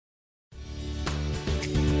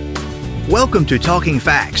Welcome to Talking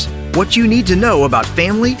Facts, what you need to know about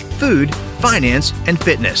family, food, finance, and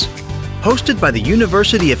fitness. Hosted by the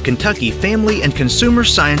University of Kentucky Family and Consumer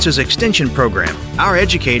Sciences Extension Program, our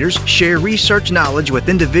educators share research knowledge with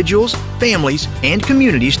individuals, families, and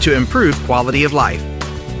communities to improve quality of life.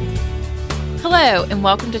 Hello, and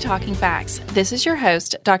welcome to Talking Facts. This is your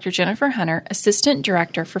host, Dr. Jennifer Hunter, Assistant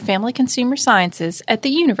Director for Family Consumer Sciences at the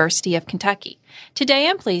University of Kentucky. Today,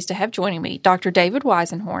 I'm pleased to have joining me Dr. David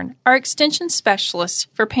Weisenhorn, our Extension Specialist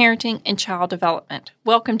for Parenting and Child Development.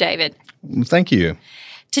 Welcome, David. Thank you.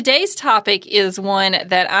 Today's topic is one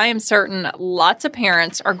that I am certain lots of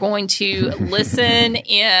parents are going to listen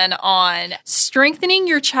in on: strengthening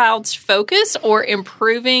your child's focus or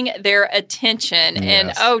improving their attention.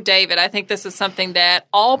 Yes. And David, I think this is something that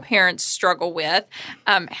all parents struggle with.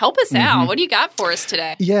 Help us out. What do you got for us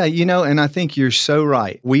today? Yeah, and I think you're so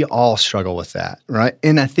right. We all struggle with that, right?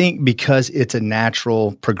 And I think because it's a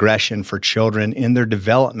natural progression for children in their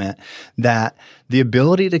development, that the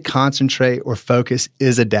ability to concentrate or focus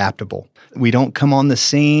is adaptable. We don't come on the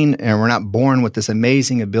scene and we're not born with this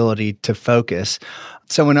amazing ability to focus.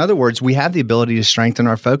 So in other words, we have the ability to strengthen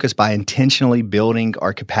our focus by intentionally building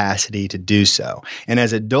our capacity to do so. And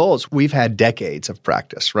as adults, we've had decades of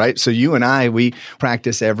practice, right? So you and I, we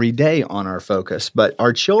practice every day on our focus. But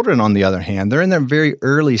our children, on the other hand, they're in their very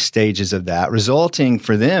early stages of that, resulting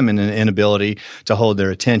for them in an inability to hold their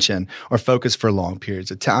attention or focus for long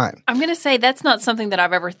periods of time. I'm going to say that's not something that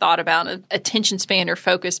I've ever thought about, attention span or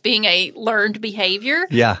focus being a learned behavior.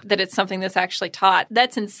 Yeah. That it's something that's actually taught.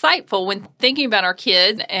 That's insightful when thinking about our kids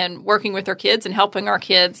and working with our kids and helping our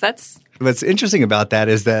kids. What's interesting about that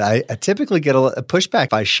is that I typically get a pushback.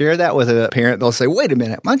 If I share that with a parent, they'll say, wait a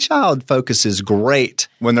minute, my child focuses great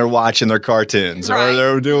when they're watching their cartoons or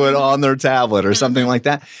they're doing it on their tablet or something like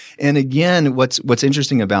that. And again, what's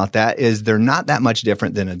interesting about that is they're not that much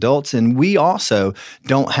different than adults. And we also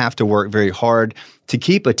don't have to work very hard to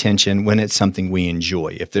keep attention when it's something we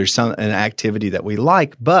enjoy, if there's an activity that we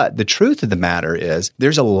like. But the truth of the matter is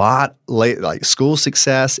there's a lot like school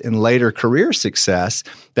success and later career success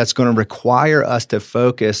that's going to require us to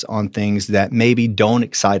focus on things that maybe don't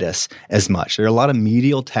excite us as much. There are a lot of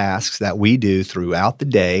medial tasks that we do throughout the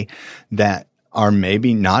day that are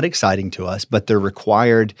maybe not exciting to us, but they're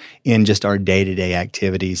required in just our day-to-day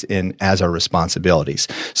activities and as our responsibilities.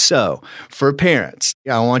 So for parents,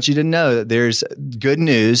 I want you to know that there's good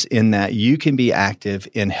news in that you can be active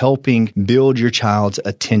in helping build your child's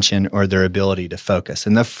attention or their ability to focus.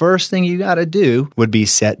 And the first thing you got to do would be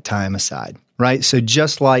set time aside, right? So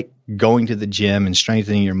just like going to the gym and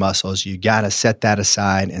strengthening your muscles, you got to set that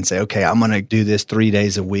aside and say, okay, I'm going to do this 3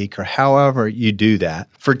 days a week or however you do that.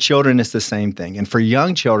 For children, it's the same thing. And for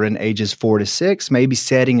young children, ages 4 to 6, maybe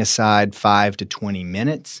setting aside 5 to 20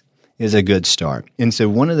 minutes is a good start. And so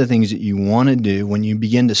one of the things that you want to do when you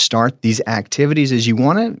begin to start these activities is you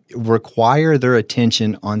want to require their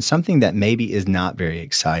attention on something that maybe is not very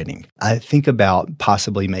exciting. I think about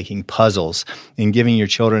possibly making puzzles and giving your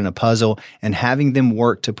children a puzzle and having them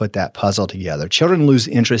work to put that puzzle together. Children lose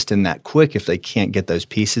interest in that quick if they can't get those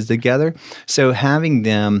pieces together. So having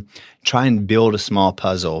them try and build a small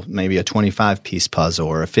puzzle, maybe a 25-piece puzzle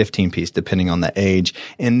or a 15-piece, depending on the age.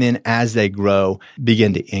 And then as they grow,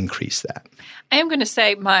 begin to increase that. I am going to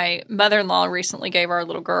say my mother-in-law recently gave our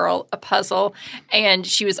little girl a puzzle, and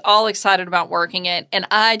she was all excited about working it, and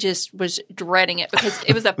I just was dreading it because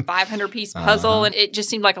it was a 500-piece puzzle, and it just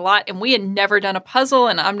seemed like a lot, and we had never done a puzzle,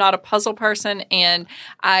 and I'm not a puzzle person, and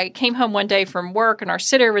I came home one day from work, and our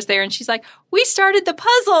sitter was there, and she's like, we started the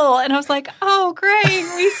puzzle, and I was like, oh,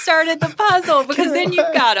 great, we started the puzzle, because then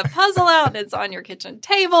you've got a puzzle out, and it's on your kitchen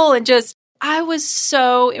table, and just I was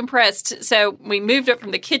so impressed. So we moved it from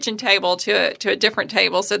the kitchen table to a different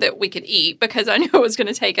table so that we could eat, because I knew it was going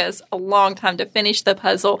to take us a long time to finish the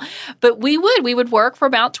puzzle. But we would work for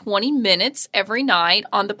about 20 minutes every night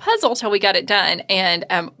on the puzzle till we got it done. And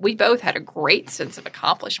we both had a great sense of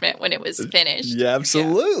accomplishment when it was finished. Yeah,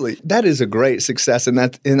 absolutely. Yeah. That is a great success. And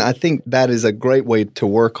I think that is a great way to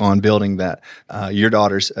work on building that your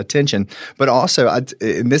daughter's attention. But also,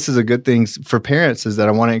 and this is a good thing for parents, is that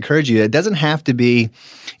I want to encourage you. It doesn't have to be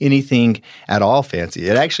anything at all fancy.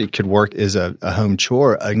 It actually could work as a home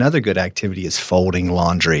chore. Another good activity is folding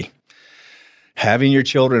laundry. Having your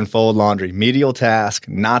children fold laundry, medial task,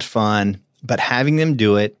 not fun, but having them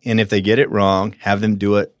do it, and if they get it wrong, have them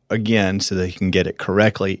do it again so they can get it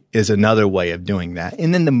correctly, is another way of doing that.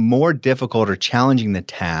 And then the more difficult or challenging the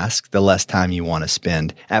task, the less time you want to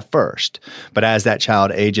spend at first. But as that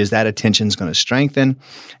child ages, that attention is going to strengthen.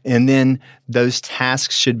 And then those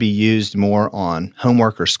tasks should be used more on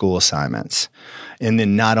homework or school assignments. And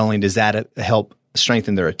then not only does that help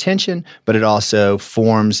strengthen their attention, but it also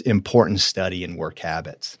forms important study and work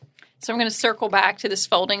habits. So I'm going to circle back to this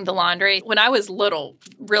folding the laundry. When I was little,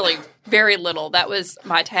 really very little, that was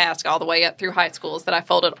my task all the way up through high school, is that I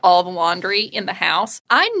folded all the laundry in the house.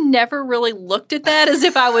 I never really looked at that as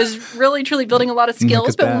if I was really, truly building a lot of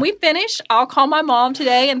skills. But when we finish, I'll call my mom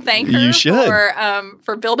today and thank her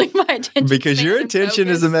for building my attention. Because your attention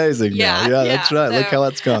is amazing. Yeah, that's right. So, look how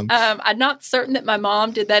it's come. I'm not certain that my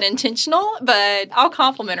mom did that intentional, but I'll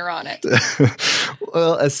compliment her on it.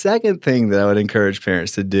 Well, a second thing that I would encourage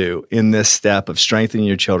parents to do in this step of strengthening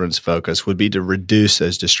your children's focus would be to reduce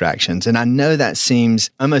those distractions. And I know that seems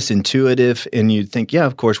almost intuitive, and you'd think, yeah,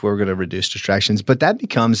 of course, we're going to reduce distractions. But that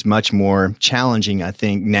becomes much more challenging, I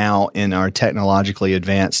think, now in our technologically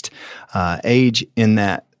advanced age, in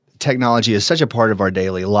that technology is such a part of our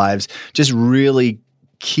daily lives, just really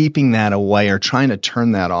keeping that away or trying to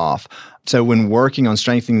turn that off. So when working on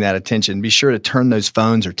strengthening that attention, be sure to turn those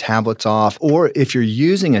phones or tablets off. Or if you're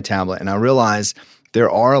using a tablet, and I realize there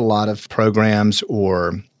are a lot of programs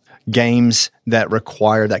or games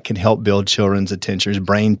that can help build children's attention,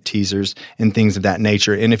 brain teasers and things of that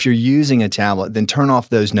nature. And if you're using a tablet, then turn off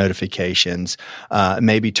those notifications,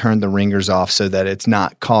 maybe turn the ringers off so that it's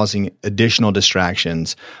not causing additional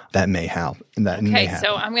distractions that may happen.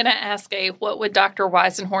 So I'm going to ask a what would Dr.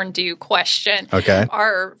 Weisenhorn do question. Okay.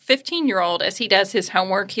 Our 15-year-old, as he does his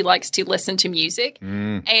homework, he likes to listen to music.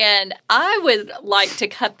 And I would like to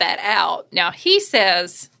cut that out. Now, he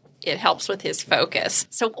says it helps with his focus.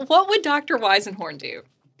 So what would Dr. Weisenhorn do?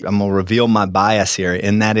 I'm going to reveal my bias here,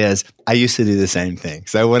 and that is I used to do the same thing.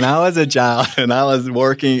 So when I was a child and I was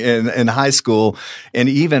working in high school and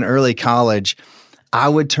even early college, I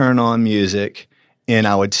would turn on music and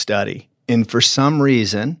I would study. And for some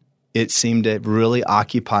reason, it seemed to really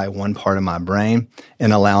occupy one part of my brain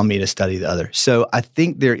and allow me to study the other. So I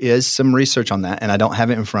think there is some research on that, and I don't have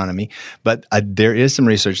it in front of me, but there is some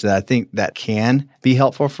research that I think that can be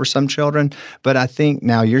helpful for some children. But I think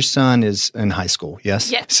now your son is in high school, yes?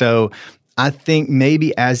 Yes. So I think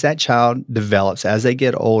maybe as that child develops, as they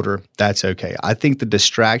get older, that's okay. I think the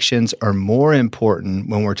distractions are more important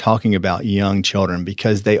when we're talking about young children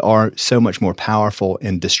because they are so much more powerful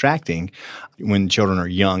and distracting when children are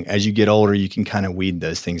young. As you get older, you can kind of weed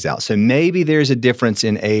those things out. So maybe there's a difference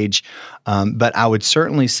in age, but I would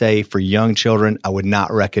certainly say for young children, I would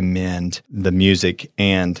not recommend the music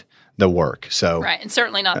and the work. So right, and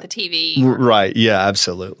certainly not the TV. Right, yeah,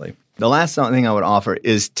 absolutely. The last thing I would offer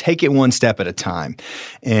is take it one step at a time.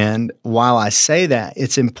 And while I say that,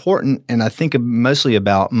 it's important, and I think mostly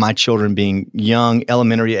about my children being young,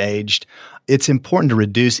 elementary aged, it's important to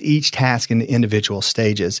reduce each task into individual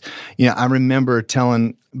stages. I remember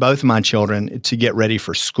telling both of my children to get ready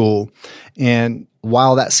for school. And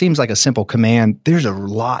while that seems like a simple command, there's a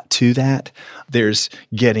lot to that. There's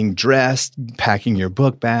getting dressed, packing your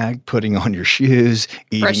book bag, putting on your shoes,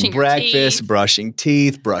 eating breakfast, brushing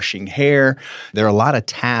teeth, brushing hair. There are a lot of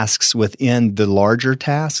tasks within the larger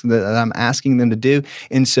task that I'm asking them to do.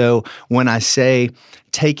 And so when I say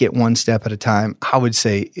take it one step at a time, I would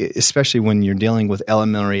say, especially when you're dealing with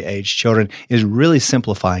elementary age children, is really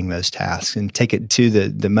simplifying those tasks and take it to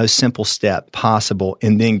the most simple step possible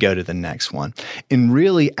and then go to the next one. And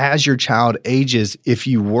really, as your child ages, if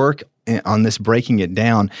you work on this breaking it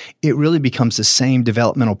down, it really becomes the same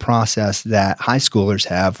developmental process that high schoolers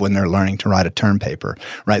have when they're learning to write a term paper,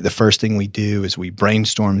 right? The first thing we do is we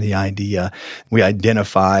brainstorm the idea. We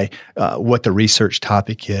identify what the research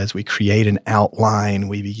topic is. We create an outline.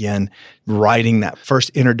 We begin writing that first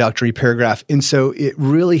introductory paragraph. And so it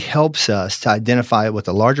really helps us to identify what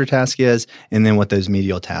the larger task is and then what those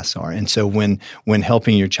medial tasks are. And so when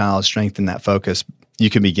helping your child strengthen that focus, you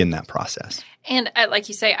can begin that process. And like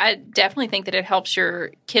you say, I definitely think that it helps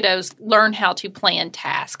your kiddos learn how to plan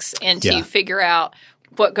tasks and to figure out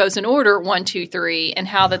what goes in order, 1, 2, 3, and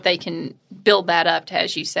how that they can build that up to,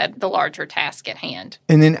 as you said, the larger task at hand.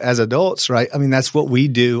 And then as adults, right, I mean, that's what we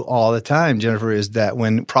do all the time, Jennifer, is that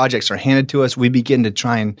when projects are handed to us, we begin to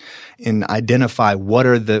try and identify what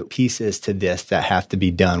are the pieces to this that have to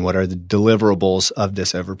be done, what are the deliverables of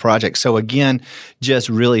this over project. So again, just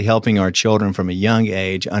really helping our children from a young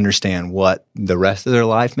age understand what the rest of their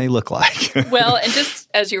life may look like. Well, and just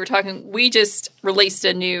as you were talking, we just released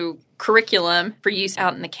a new curriculum for use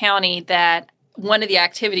out in the county that one of the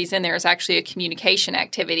activities in there is actually a communication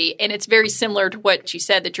activity. And it's very similar to what you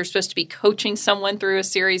said, that you're supposed to be coaching someone through a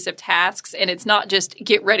series of tasks. And it's not just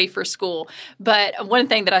get ready for school. But one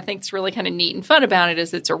thing that I think is really kind of neat and fun about it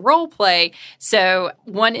is it's a role play. So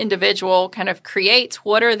one individual kind of creates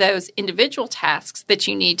what are those individual tasks that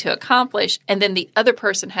you need to accomplish. And then the other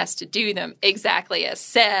person has to do them exactly as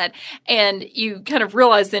said. And you kind of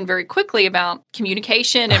realize then very quickly about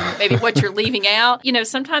communication and maybe what you're leaving out.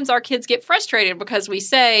 Sometimes our kids get frustrated because we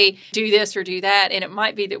say, do this or do that. And it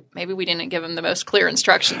might be that maybe we didn't give them the most clear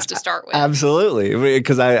instructions to start with. Absolutely.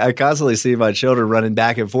 Because I constantly see my children running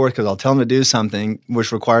back and forth because I'll tell them to do something,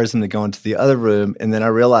 which requires them to go into the other room. And then I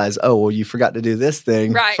realize, oh, well, you forgot to do this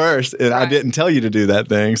thing first. And I didn't tell you to do that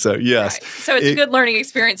thing. So, yes. Right. So it's a good learning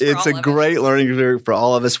experience for all of us. It's a great learning experience for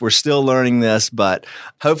all of us. We're still learning this, but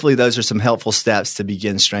hopefully those are some helpful steps to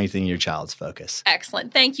begin strengthening your child's focus.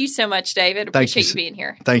 Excellent. Thank you so much, David. Appreciate you being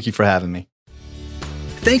here. Thank you for having me.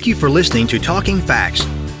 Thank you for listening to Talking Facts.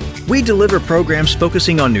 We deliver programs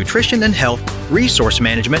focusing on nutrition and health, resource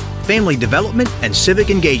management, family development, and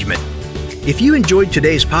civic engagement. If you enjoyed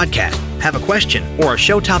today's podcast, have a question, or a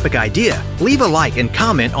show topic idea, leave a like and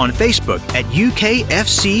comment on Facebook at UKFCSEXT.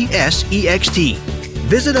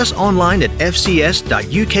 Visit us online at fcs.uky.edu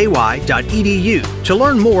to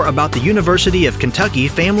learn more about the University of Kentucky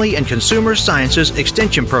Family and Consumer Sciences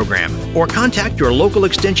Extension Program, or contact your local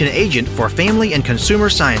extension agent for Family and Consumer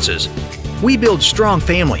Sciences. We build strong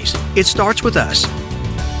families. It starts with us.